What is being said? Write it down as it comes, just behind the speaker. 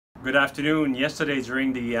Good afternoon. Yesterday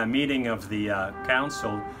during the meeting of the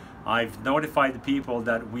council, I've notified the people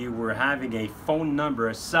that we were having a phone number,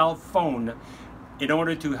 a cell phone, in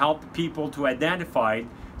order to help people to identify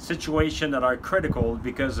situations that are critical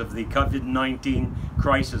because of the COVID-19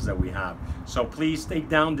 crisis that we have. So please take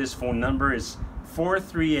down this phone number. It's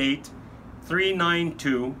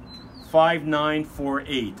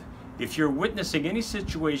 438-392-5948. If you're witnessing any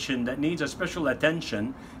situation that needs a special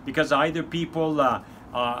attention because either people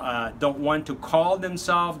don't want to call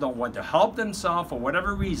themselves, don't want to help themselves for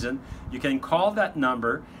whatever reason, you can call that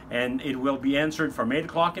number and it will be answered from 8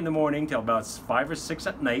 o'clock in the morning till about 5 or 6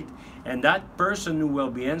 at night, and that person who will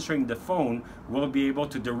be answering the phone will be able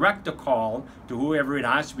to direct the call to whoever it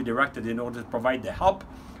has to be directed in order to provide the help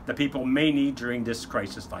that people may need during this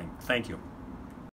crisis time. Thank you.